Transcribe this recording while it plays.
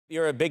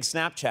You're a big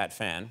Snapchat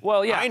fan.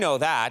 Well, yeah. I know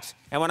that.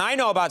 And when I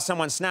know about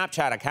someone's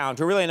Snapchat account,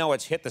 you really know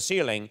it's hit the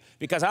ceiling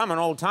because I'm an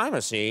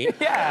old-timer, see?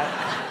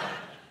 Yeah.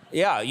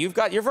 Yeah,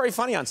 you're very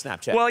funny on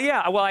Snapchat. Well,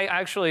 yeah. Well,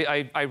 I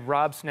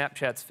rob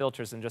Snapchat's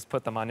filters and just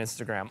put them on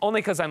Instagram. Only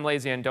because I'm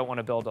lazy and don't want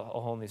to build a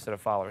whole new set of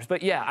followers.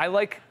 But yeah, I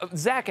like,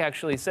 Zach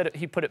actually said it,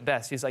 he put it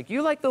best. He's like,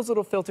 you like those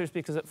little filters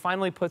because it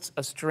finally puts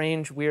a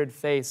strange, weird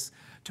face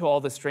to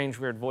all the strange,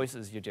 weird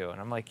voices you do.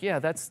 And I'm like, yeah,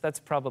 that's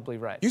probably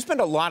right. You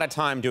spend a lot of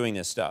time doing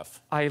this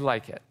stuff. I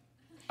like it.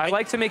 I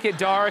like to make it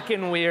dark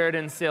and weird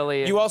and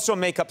silly. You also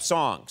make up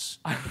songs.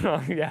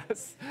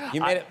 Yes.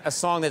 You made a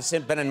song that's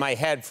been in my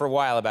head for a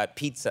while about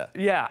pizza.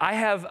 Yeah, I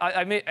have,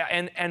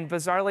 and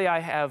bizarrely,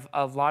 I have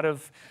a lot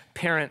of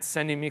parents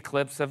sending me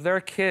clips of their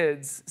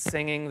kids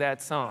singing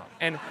that song.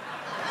 And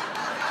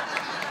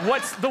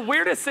what's the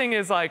weirdest thing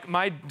is, like,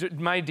 my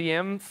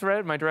DM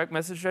thread, my direct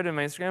message thread in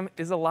my Instagram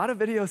is a lot of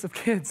videos of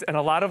kids, and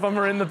a lot of them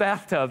are in the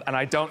bathtub, and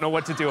I don't know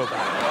what to do about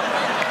it.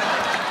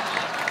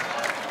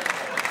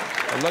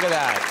 Look at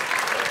that.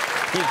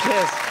 You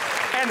kiss.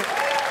 And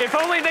if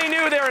only they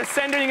knew they were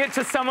sending it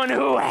to someone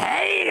who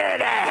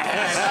hated it.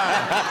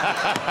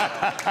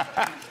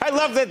 I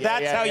love that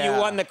that's how you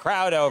won the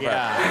crowd over.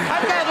 Yeah.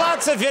 I've got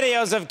lots of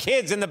videos of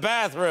kids in the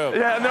bathroom.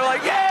 Yeah, and they're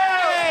like,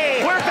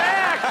 yay, we're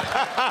back.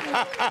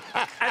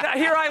 And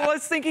here I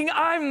was thinking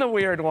I'm the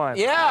weird one.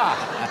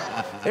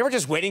 Yeah. They were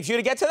just waiting for you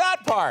to get to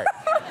that part.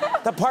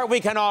 The part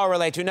we can all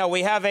relate to. No,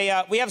 we have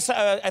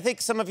I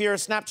think some of your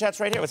Snapchats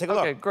right here. Let's take a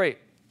look. Okay, great.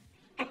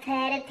 I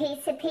put a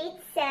piece of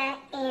pizza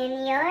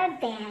in your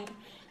bed,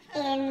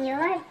 in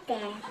your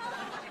bed,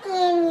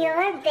 in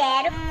your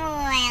bed.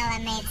 Well, I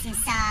made some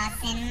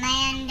sauce in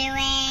my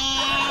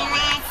underwear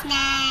last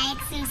night,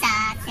 some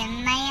sauce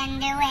in my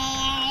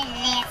underwear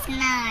this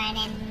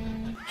morning.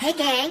 Hey,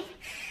 gang.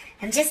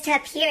 I'm just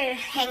up here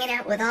hanging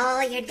out with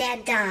all your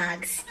dead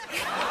dogs.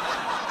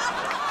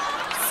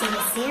 See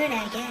you soon,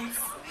 I guess.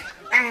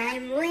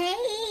 I'm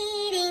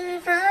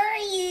waiting for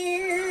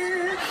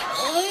you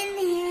in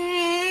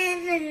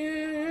heaven.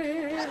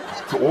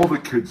 To all the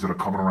kids that are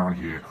coming around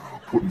here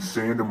putting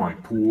sand in my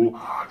pool,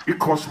 it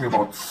cost me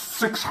about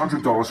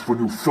 $600 for a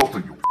new filter,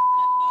 you.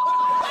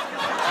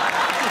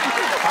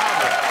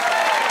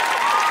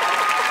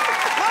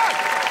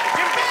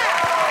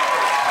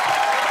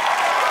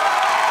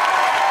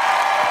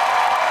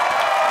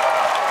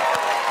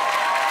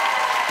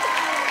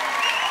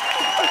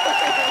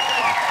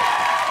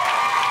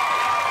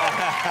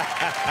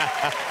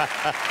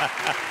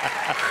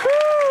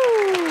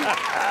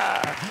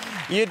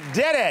 You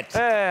did it!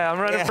 Hey, I'm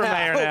running for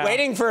mayor now.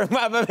 Waiting for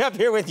I'm up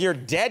here with your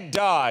dead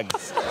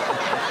dogs.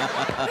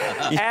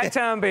 At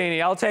Tom Beanie,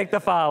 I'll take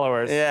the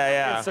followers. Yeah,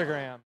 yeah.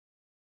 Instagram.